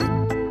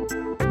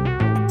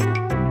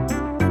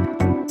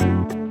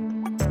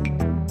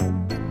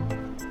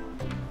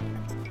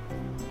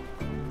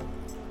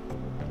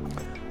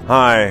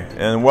Hi,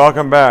 and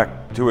welcome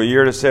back to A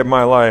Year to Save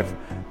My Life.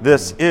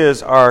 This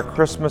is our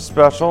Christmas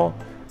special,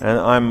 and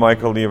I'm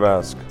Michael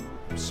Levesque.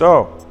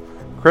 So,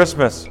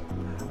 Christmas,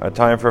 a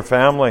time for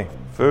family,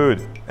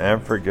 food,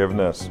 and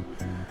forgiveness.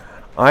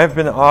 I've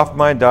been off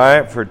my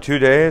diet for 2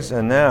 days,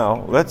 and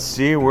now let's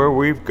see where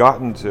we've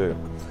gotten to.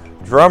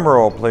 Drum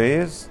roll,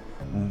 please.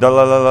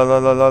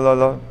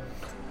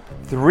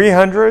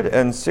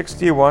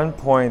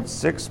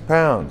 361.6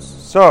 pounds.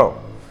 So,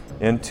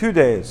 in 2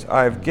 days,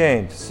 I've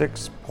gained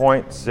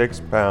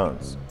 6.6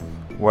 pounds.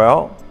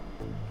 Well,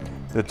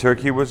 the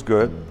turkey was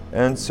good,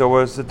 and so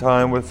was the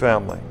time with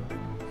family.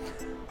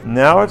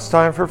 Now it's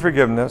time for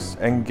forgiveness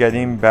and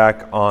getting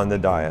back on the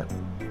diet.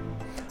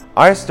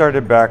 I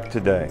started back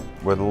today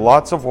with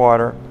lots of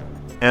water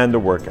and a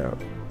workout.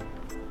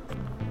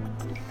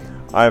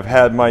 I've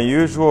had my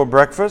usual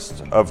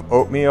breakfast of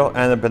oatmeal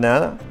and a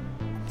banana.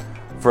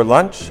 For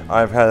lunch,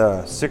 I've had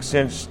a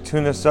 6-inch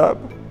tuna sub.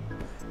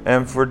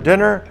 And for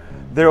dinner,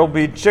 there will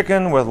be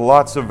chicken with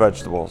lots of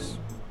vegetables.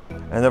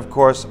 And of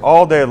course,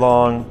 all day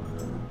long,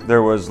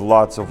 there was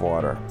lots of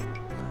water.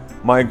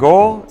 My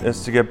goal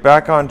is to get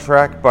back on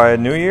track by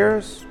New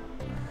Year's.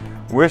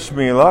 Wish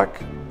me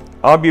luck.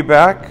 I'll be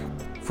back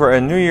for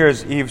a New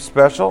Year's Eve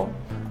special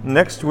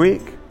next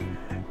week,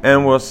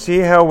 and we'll see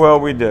how well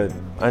we did.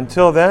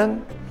 Until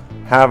then,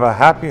 have a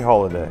happy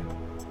holiday.